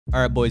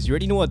Alright boys, you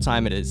already know what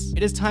time it is.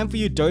 It is time for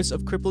your dose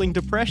of crippling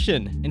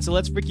depression. And so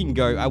let's freaking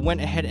go. I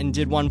went ahead and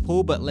did one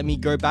pull, but let me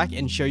go back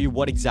and show you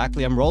what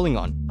exactly I'm rolling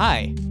on.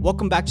 Hi,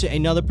 welcome back to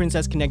another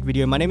Princess Connect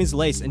video. My name is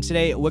Lace, and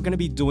today we're going to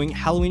be doing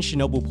Halloween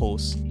Shinobu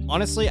pulls.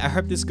 Honestly, I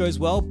hope this goes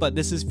well, but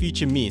this is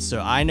future me,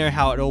 so I know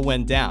how it all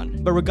went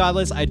down. But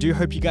regardless, I do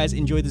hope you guys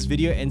enjoyed this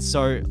video, and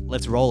so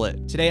let's roll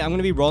it. Today, I'm going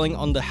to be rolling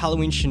on the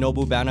Halloween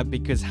Shinobu banner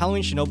because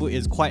Halloween Shinobu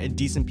is quite a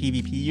decent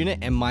PvP unit,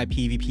 and my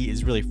PvP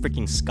is really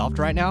freaking scuffed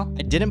right now.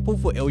 I didn't pull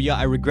for Ilya,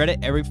 I regret it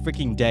every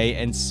freaking day,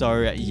 and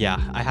so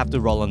yeah, I have to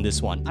roll on this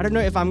one. I don't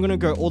know if I'm going to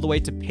go all the way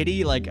to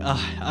pity, like,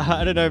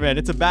 I don't know, man,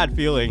 it's a bad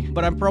feeling,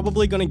 but I'm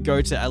probably going to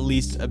go to at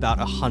least about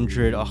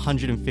 100 or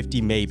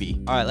 150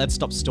 maybe. All right, let's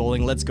stop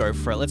stalling, let's go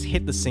for it. Let's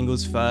hit the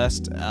singles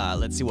first.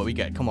 Let's see what we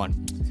get. Come on.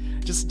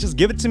 Just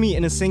give it to me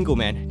in a single,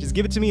 man. Just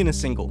give it to me in a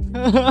single.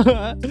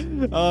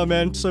 Oh,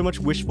 man. So much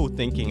wishful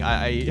thinking.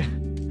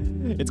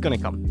 It's gonna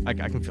come. I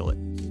can feel it.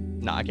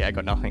 Nah, okay, I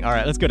got nothing. All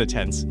right, let's go to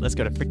 10s. Let's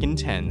go to freaking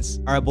 10s.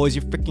 All right, boys,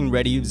 you're freaking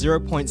ready.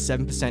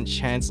 0.7%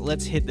 chance.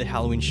 Let's hit the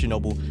Halloween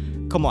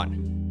Shinobu. Come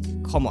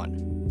on. Come on.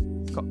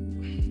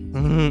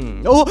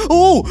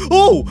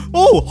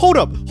 Oh, hold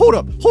up.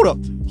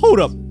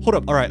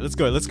 All right, let's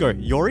go.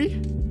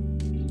 Yori?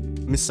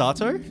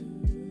 Misato,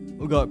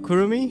 we got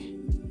Kurumi,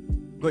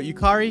 we got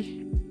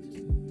Yukari,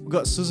 we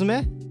got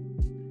Suzume,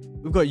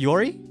 we've got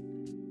Yori,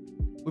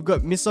 we've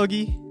got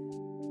Misogi.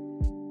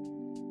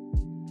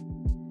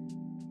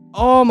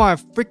 Oh my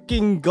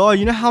freaking god,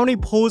 you know how many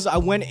pulls I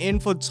went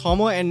in for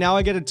Tomo and now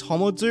I get a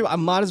Tomo too? I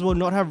might as well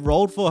not have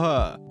rolled for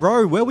her.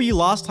 Bro, where were you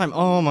last time?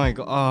 Oh my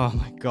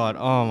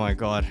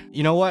god.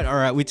 You know what? All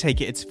right, we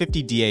take it. It's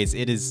 50 DAs.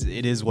 It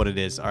is what it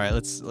is. All right,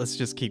 let's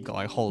just keep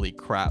going. Holy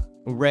crap.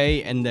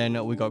 Ray, and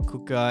then we got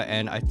Kuka,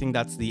 and I think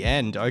that's the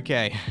end.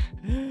 Okay.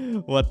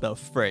 What the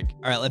frick?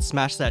 All right, let's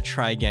smash that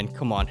try again.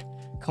 Come on,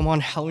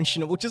 Halloween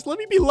Shinobu, just let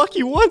me be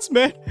lucky once,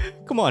 man.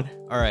 Come on.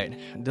 All right,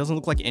 it doesn't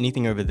look like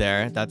anything over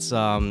there. That's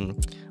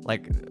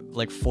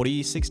like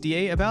 40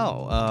 68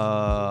 about.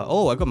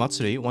 Oh, I got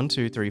Matsuri. 1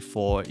 2 3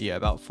 4. Yeah,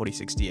 about 40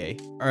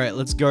 68. All right,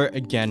 let's go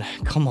again.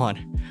 Come on,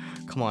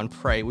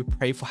 pray. We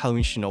pray for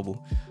Halloween Shinobu.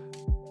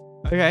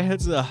 Okay,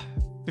 that's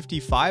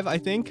 55, I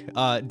think.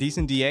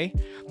 Decent DA,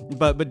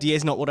 but DA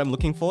is not what I'm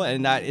looking for,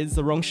 and that is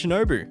the wrong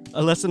Shinobu.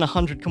 Less than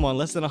 100. Come on,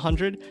 less than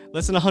 100,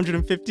 less than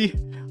 150.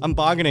 I'm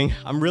bargaining.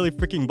 I'm really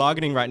freaking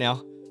bargaining right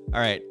now. All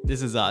right,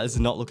 this is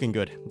not looking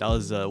good. That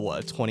was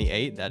what,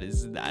 28? That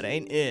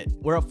ain't it.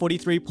 We're at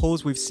 43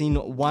 pulls. We've seen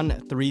 1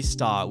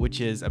 3-star, which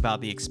is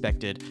about the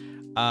expected.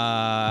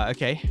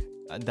 Okay,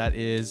 that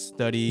is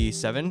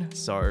 37.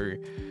 So.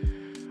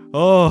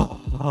 Oh,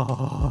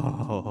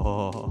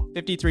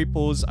 53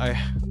 pulls.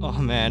 Oh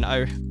man,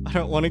 I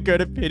don't want to go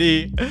to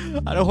pity.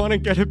 I don't want to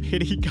go to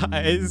pity,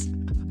 guys.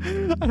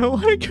 I don't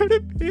want to go to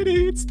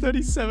pity. It's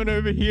 37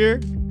 over here.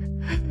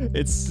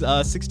 It's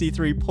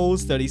 63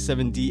 pulls,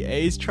 37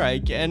 DAs. Try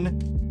again.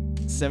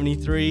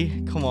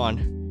 73. Come on.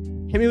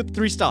 Hit me with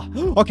 3-star.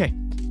 Okay.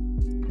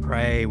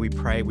 Pray, we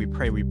pray.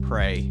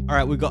 All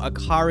right, we got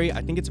Akari.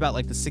 I think it's about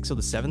like the 6th or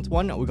the 7th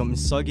one. We got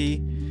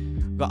Misogi.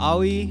 We got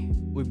Aoi.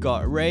 We've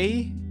got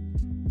Ray.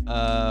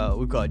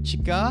 We've got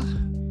Chika.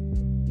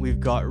 We've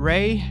got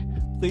Ray.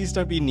 Please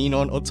don't be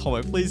Ninon or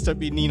Tomo. Please don't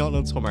be Ninon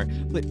or Tomo.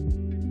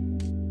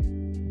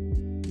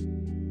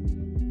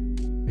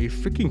 Are you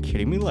freaking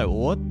kidding me? Like,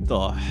 what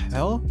the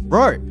hell?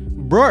 Bro!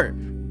 What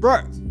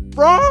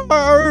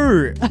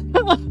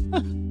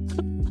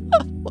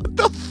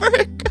the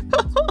frick?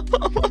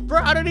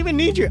 Bro, I don't even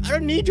need you. I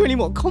don't need you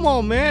anymore. Come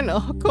on, man.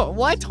 Oh, God.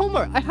 Why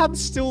Tomo? I have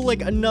still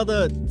like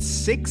another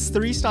 6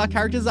 3-star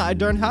characters that I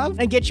don't have.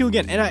 And get you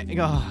again. And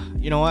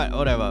you know what?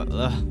 Whatever.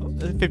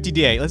 50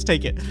 DA. Let's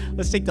take it.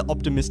 Let's take the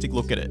optimistic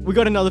look at it. We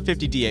got another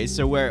 50 DA,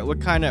 so we're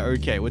kind of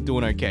okay. We're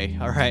doing okay.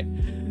 All right.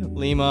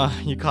 Lima,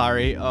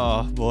 Yukari.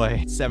 Oh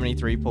boy.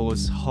 73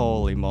 pulls.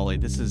 Holy moly.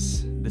 This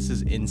is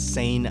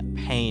insane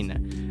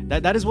pain.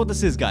 That is what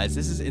this is, guys.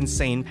 This is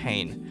insane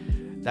pain.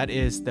 That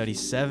is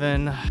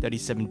 37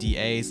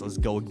 DAs. Let's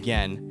go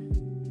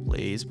again.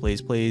 Please.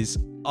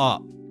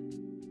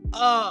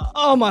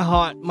 Oh, my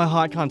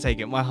heart can't take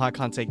it. My heart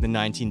can't take the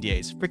 19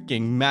 DAs.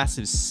 Freaking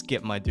massive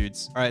skip, my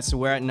dudes. All right, so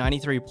we're at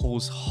 93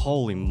 pulls.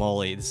 Holy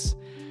moly. This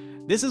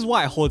is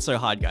why I hoard so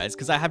hard, guys,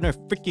 because I have no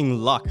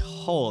freaking luck.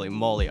 Holy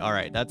moly. All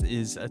right, that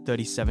is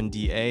 37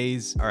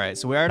 DAs. All right,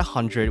 so we're at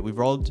 100. We've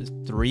rolled 2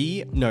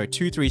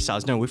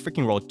 3-stars. No, we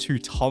freaking rolled 2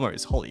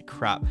 Tomos. Holy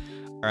crap.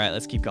 All right,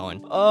 let's keep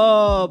going.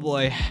 Oh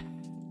boy.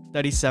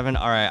 37.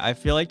 All right, I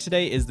feel like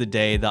today is the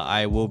day that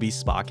I will be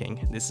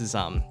sparking. This is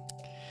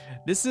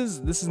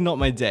not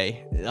my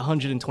day.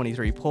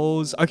 123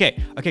 pulls.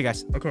 Okay,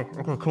 guys. Okay,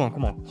 come on.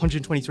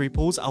 123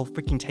 pulls. I'll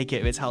freaking take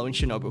it if it's Halloween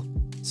Shinobu.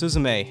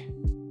 Suzume,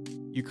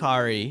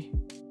 Yukari,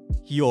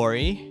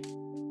 Yori.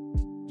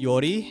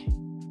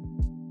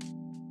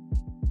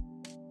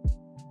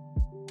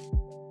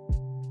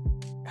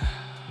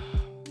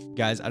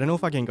 Guys, I don't know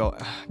if I can go.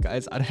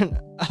 Guys, I don't.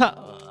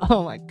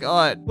 Oh my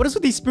god. What is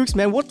with these spooks,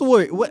 man? What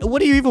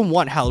do you even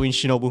want, Halloween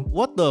Shinobu?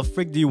 What the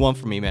frick do you want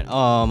from me, man?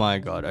 Oh my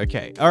god.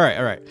 Okay. All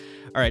right.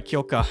 All right,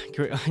 Kyoka.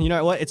 You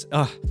know what? It's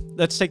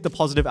let's take the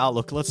positive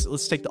outlook.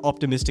 Let's take the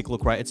optimistic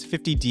look, right? It's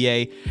 50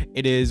 DA.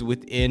 It is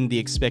within the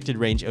expected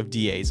range of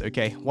DAs.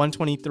 Okay,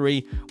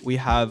 123. We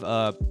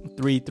have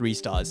 3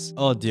 stars.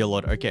 Oh dear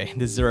lord. Okay,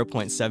 this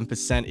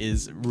 0.7%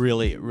 is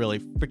really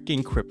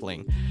freaking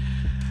crippling.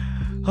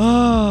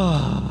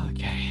 Oh,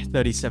 okay,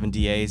 37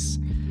 DAs.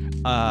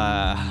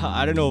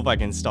 I don't know if I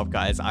can stop,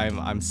 guys.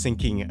 I'm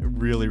sinking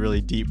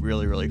really deep,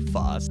 really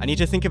fast. I need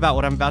to think about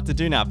what I'm about to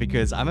do now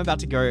because I'm about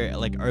to go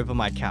like over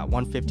my cap.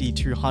 150,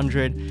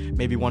 200,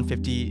 maybe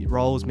 150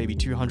 rolls, maybe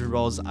 200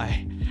 rolls.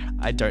 I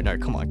don't know.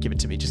 Come on, give it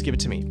to me. Just give it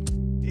to me.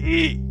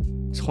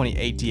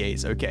 28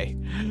 DAs. Okay.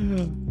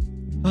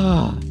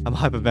 I'm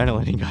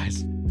hyperventilating,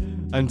 guys.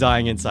 I'm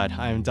dying inside.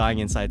 I am dying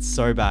inside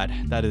so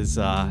bad. That is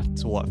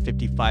to what,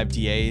 55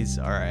 DAs.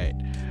 All right.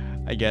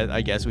 I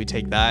guess we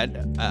take that.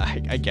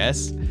 I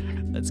guess.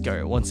 Let's go.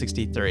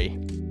 163.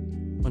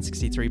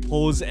 163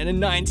 pulls and a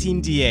 19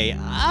 DA.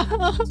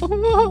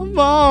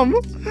 Mom.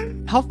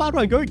 How far do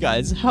I go,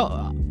 guys?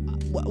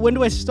 When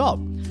do I stop?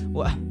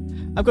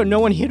 I've got no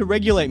one here to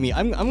regulate me.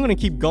 I'm gonna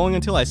keep going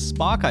until I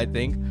spark, I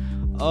think.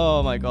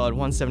 Oh my god,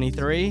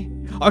 173.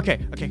 Okay,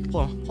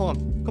 pull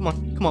on. Come on,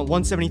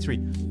 173.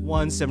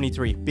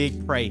 173.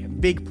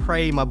 Big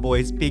prey, my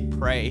boys. Big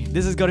prey.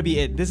 This has got to be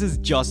it. This has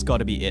just got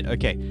to be it.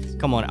 Okay,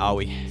 come on,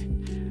 Aoi.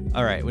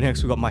 All right,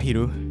 next we got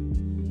Mahiru.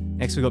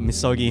 Next we got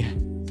Misogi.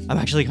 I'm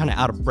actually kind of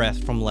out of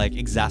breath from like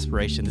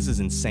exasperation. This is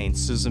insane.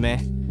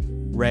 Suzume.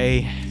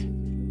 Rei.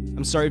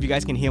 I'm sorry if you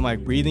guys can hear my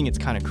breathing. It's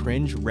kind of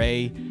cringe.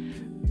 Rei.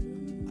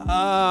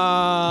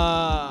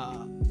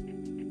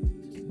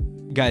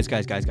 Guys,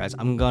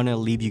 I'm gonna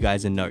leave you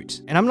guys a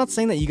note. And I'm not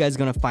saying that you guys are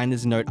gonna find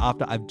this note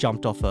after I've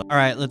jumped off it. All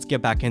right, let's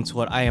get back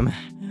into it.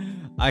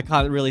 I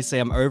can't really say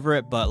I'm over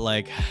it, but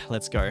like,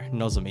 let's go.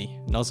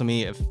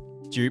 Nozomi if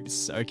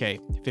dupes. Okay,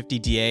 50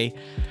 DA,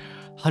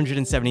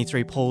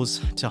 173 pulls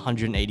to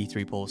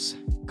 183 pulls.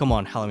 Come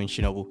on, Halloween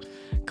Shinobu.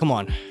 Come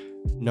on.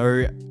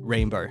 No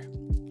rainbow.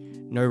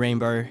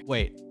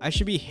 Wait, I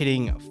should be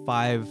hitting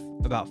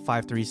about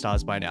 5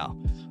 3-stars by now.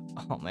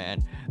 Oh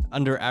man,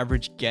 under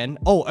average gen.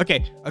 Oh,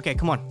 okay,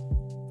 come on,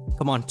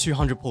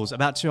 200 pulls,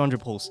 about 200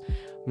 pulls.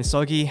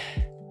 Misogi,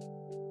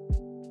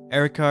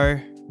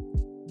 Eriko.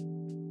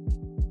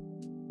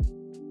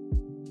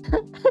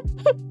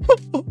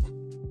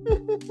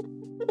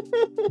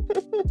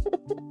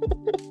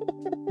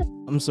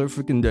 I'm so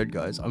freaking dead,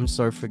 guys. I'm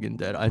so freaking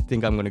dead. I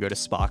think I'm gonna go to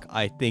Spark.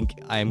 I think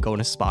I am going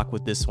to Spark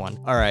with this one.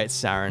 All right,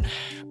 Saren.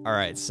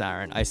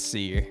 I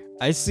see you,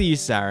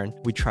 Saren.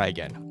 We try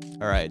again.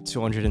 All right,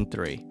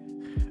 203.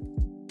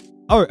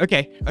 Oh,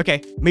 okay.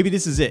 Maybe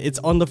this is it. It's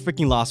on the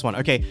freaking last one.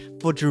 Okay,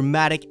 for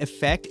dramatic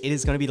effect, it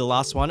is going to be the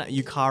last one.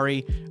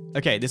 Yukari.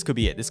 Okay, this could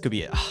be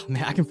it. Oh,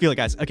 man, I can feel it,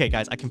 guys. Okay,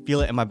 guys, I can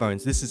feel it in my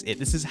bones. This is it.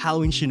 This is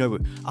Halloween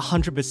Shinobu.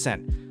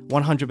 100%.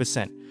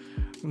 100%.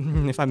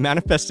 If I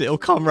manifest it, it'll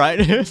come, right?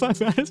 If I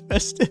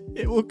manifest it,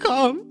 it will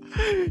come.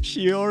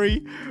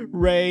 Shiori.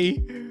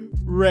 Rei.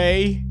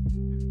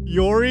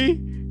 Yori.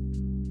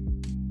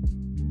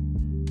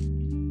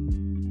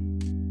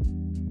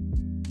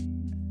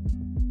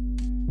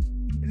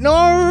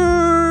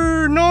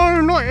 No,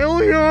 not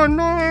Ilya,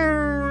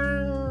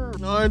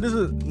 no,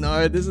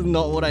 this is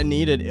not what I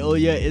needed.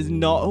 Ilya is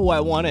not who I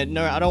wanted.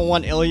 No, I don't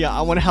want Ilya.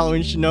 I want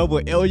Halloween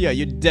Shinobu. Ilya,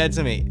 you're dead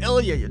to me.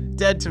 Ilya, you're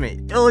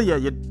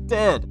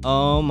dead.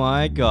 Oh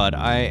my god,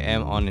 I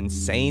am on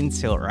insane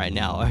tilt right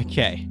now.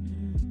 Okay.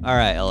 All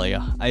right,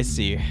 Ilya. I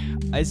see you,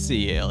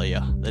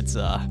 Ilya.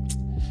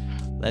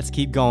 Let's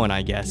keep going,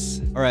 I guess.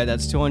 All right,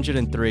 that's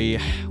 203.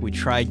 We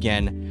try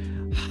again.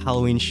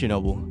 Halloween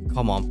Shinobu.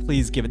 Come on,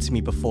 please give it to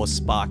me before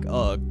Spark.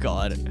 Oh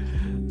god.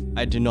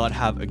 I do not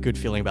have a good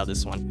feeling about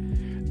this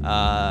one.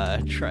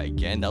 Try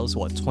again. That was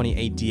what,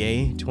 28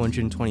 DA,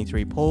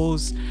 223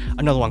 pulls.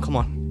 Another one, come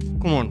on.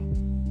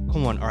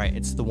 All right,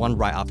 it's the one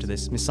right after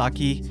this.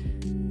 Misaki.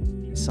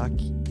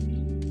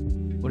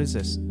 What is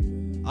this?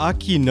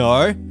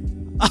 Akino.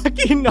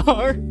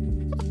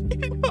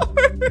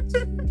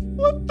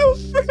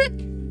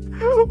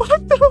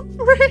 What the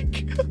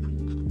frick?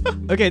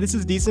 Okay, this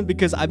is decent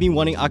because I've been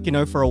wanting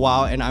Akino for a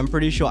while and I'm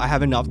pretty sure I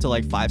have enough to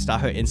like 5-star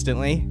her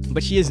instantly.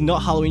 But she is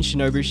not Halloween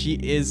Shinobu, she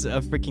is a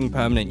freaking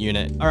permanent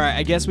unit. Alright,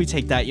 I guess we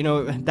take that. You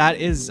know,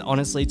 that is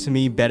honestly to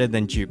me better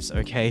than dupes,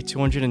 okay?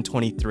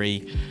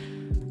 223.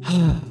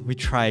 We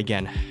try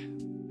again.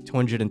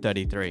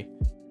 233.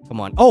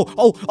 Come on. Oh,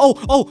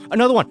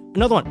 another one.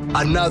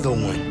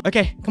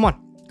 Okay, come on.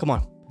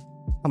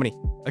 How many?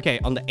 Okay,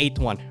 on the 8th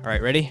one.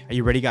 Alright, ready? Are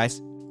you ready,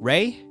 guys?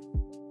 Rei?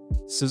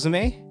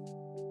 Suzume?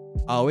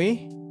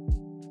 Aoi,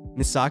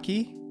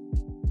 Misaki,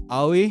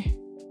 Aoi,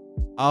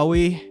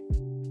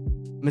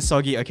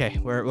 Misogi. Okay,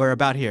 we're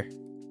about here.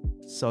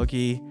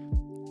 Sogi,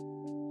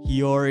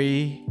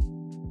 Hiyori.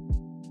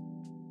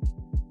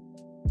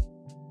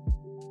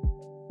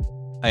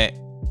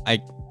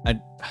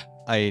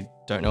 I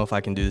don't know if I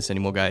can do this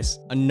anymore, guys.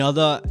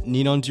 Another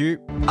Ninon dupe.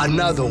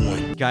 Another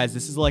one. Guys,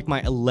 this is like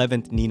my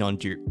 11th Ninon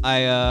dupe.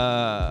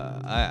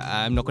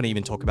 I'm not gonna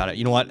even talk about it.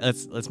 You know what?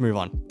 Let's move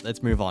on.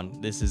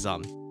 This is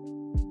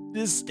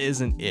This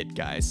isn't it,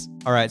 guys.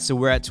 All right, so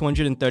we're at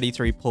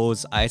 233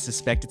 pulls. I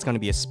suspect it's going to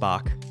be a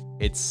spark.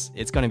 It's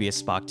going to be a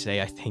spark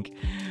today, I think.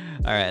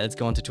 All right, let's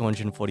go on to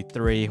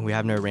 243. We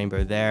have no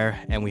rainbow there,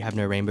 and we have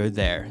no rainbow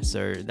there.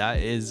 So that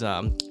is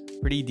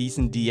pretty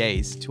decent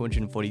DAs.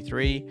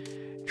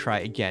 243. Try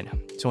again.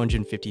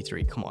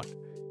 253. Come on.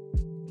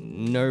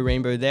 No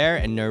rainbow there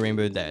and no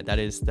rainbow there. That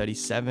is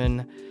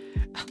 37.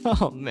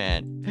 Oh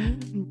man,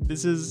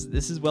 this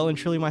is well and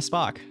truly my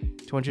spark.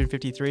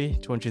 253,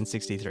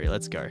 263.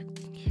 Let's go.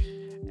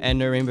 And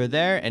no rainbow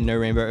there and no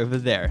rainbow over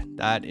there.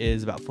 That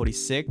is about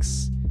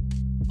 46.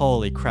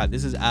 Holy crap,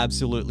 this is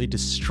absolutely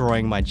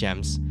destroying my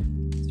gems.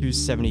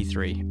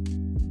 273.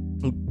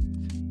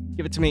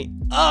 Give it to me.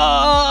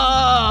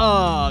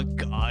 Oh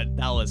god,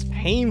 that was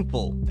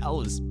painful. That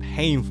was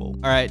painful.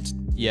 All right,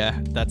 yeah,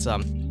 that's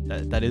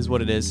that is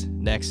what it is.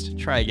 Next,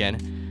 try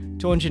again.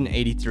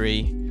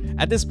 283.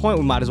 At this point,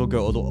 we might as well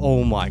go all the.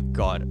 Oh my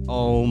god.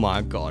 Oh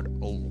my god.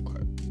 Oh.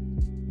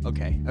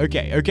 Okay. All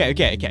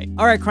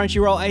right,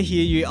 Crunchyroll, I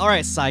hear you. All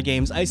right, Side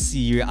Games, I see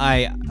you.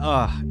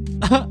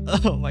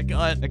 Oh my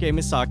god. Okay,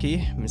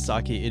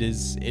 Misaki, it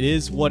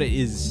is what it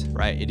is,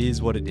 right? It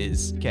is what it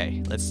is.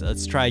 Okay,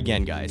 let's try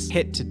again, guys.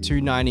 Hit to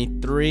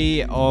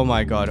 293. Oh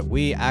my god,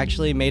 we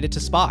actually made it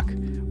to Spark.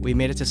 We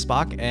made it to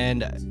Spark,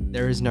 and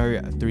there is no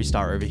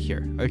 3-star over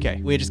here.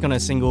 Okay, we're just gonna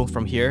single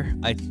from here.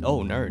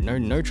 Oh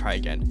no, try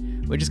again.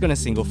 We're just gonna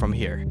single from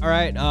here. All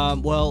right,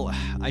 well,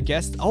 I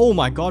guess, oh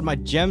my god, my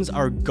gems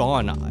are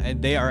gone.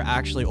 They are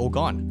actually all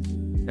gone.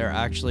 They're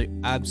actually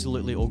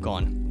absolutely all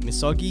gone.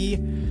 Misogi,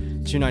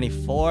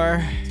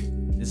 294.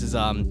 This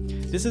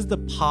is the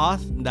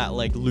path that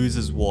like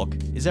loses walk.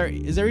 Is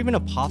there even a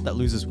path that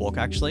loses walk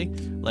actually?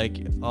 Like,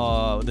 you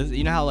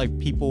know how like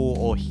people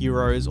or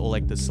heroes or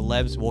like the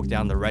celebs walk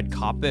down the red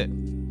carpet?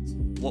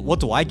 What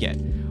do I get?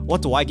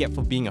 What do I get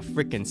for being a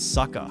freaking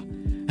sucker?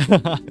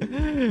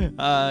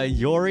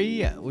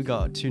 Yori, we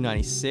got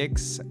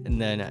 296, and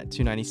then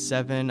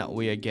 297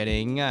 we are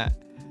getting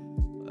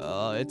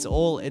it's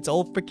all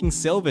freaking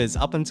silvers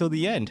up until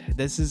the end.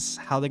 This is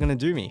how they're gonna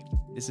do me.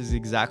 This is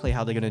exactly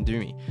how they're gonna do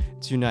me.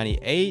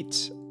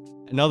 298,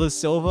 another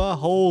silver.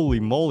 Holy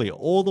moly,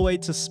 all the way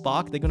to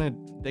Spark. They're gonna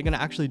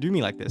actually do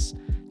me like this.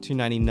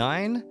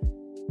 299.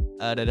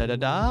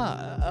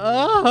 Oh,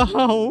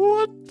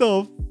 what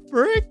the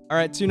frick? All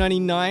right,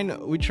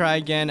 299. We try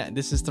again.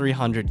 This is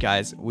 300,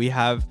 guys. We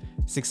have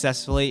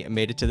successfully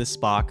made it to the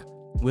Spark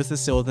with the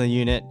silver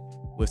unit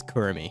with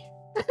Kurumi.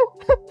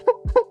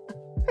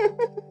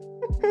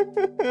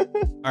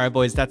 All right,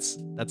 boys, that's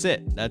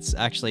it. That's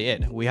actually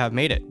it. We have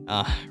made it.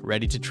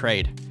 Ready to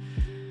trade.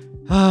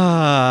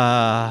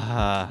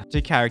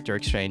 To character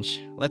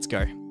exchange. Let's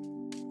go.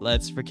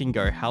 Let's freaking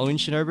go. Halloween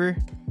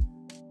Shinobu.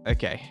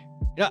 Okay.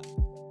 Yeah.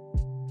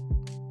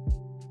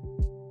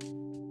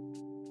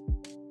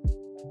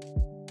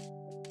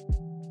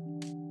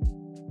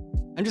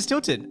 I'm just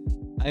tilted.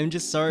 I'm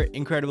just so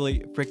incredibly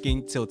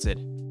freaking tilted.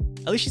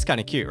 At least she's kind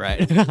of cute,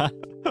 right?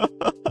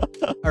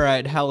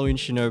 Alright, Halloween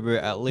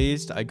Shinobu, at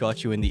least I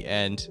got you in the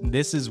end.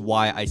 This is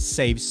why I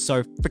saved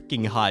so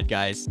freaking hard,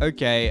 guys.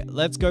 Okay,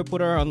 let's go put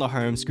her on the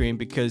home screen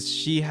because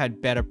she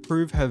had better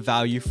prove her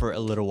value for a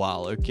little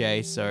while.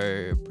 Okay,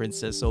 so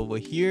princess over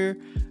here.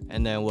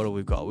 And then what do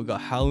we got? We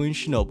got Halloween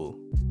Shinobu.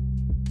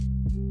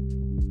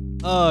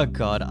 Oh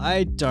god,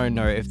 I don't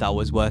know if that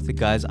was worth it,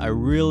 guys. I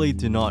really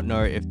do not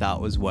know if that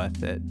was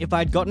worth it. If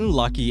I'd gotten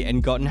lucky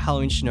and gotten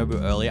Halloween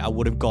Shinobu early, I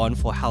would have gone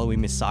for Halloween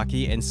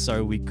Misaki, and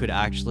so we could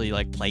actually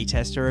like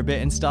playtest her a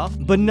bit and stuff.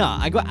 But nah,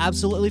 I got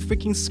absolutely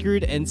freaking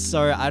screwed, and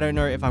so I don't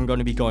know if I'm going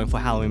to be going for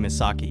Halloween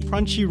Misaki.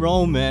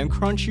 Crunchyroll, man.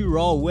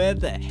 Crunchyroll, where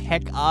the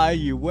heck are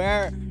you?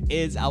 Where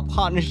is our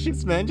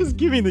partnerships, man? Just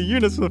give me the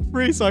units for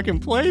free so I can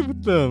play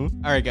with them.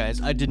 Alright guys,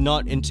 I did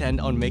not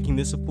intend on making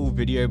this a full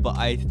video, but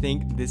I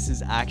think this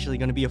is actually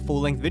going to be a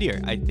full-length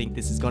video. I think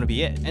this is going to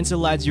be it. And so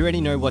lads, you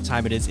already know what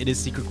time it is. It is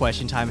secret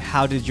question time.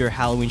 How did your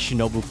Halloween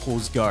Shinobu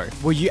pulls go?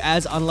 Were you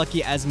as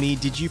unlucky as me?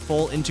 Did you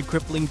fall into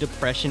crippling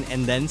depression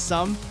and then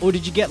some? Or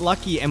did you get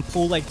lucky and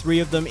pull like 3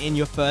 of them in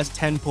your first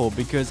 10 pull?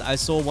 Because I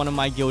saw one of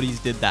my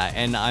guildies did that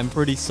and I'm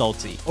pretty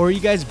salty. Or are you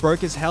guys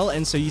broke as hell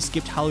and so you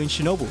skipped Halloween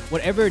Shinobu?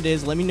 Whatever it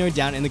is, let me know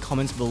down in the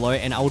comments below,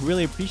 and I would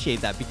really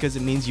appreciate that because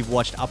it means you've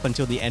watched up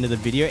until the end of the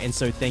video, and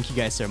so thank you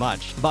guys so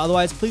much. But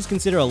otherwise, please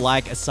consider a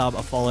like, a sub,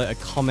 a follow, a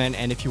comment,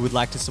 and if you would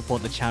like to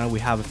support the channel, we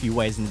have a few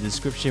ways in the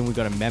description. We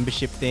got a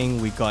membership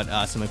thing, we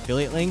got some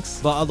affiliate links.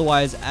 But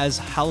otherwise, as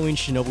Halloween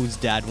Shinobu's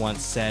dad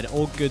once said,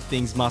 all good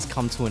things must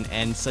come to an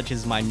end, such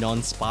as my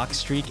non-spark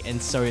streak,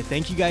 and so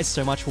thank you guys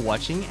so much for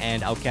watching,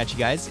 and I'll catch you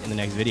guys in the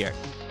next video.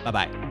 Bye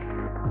bye.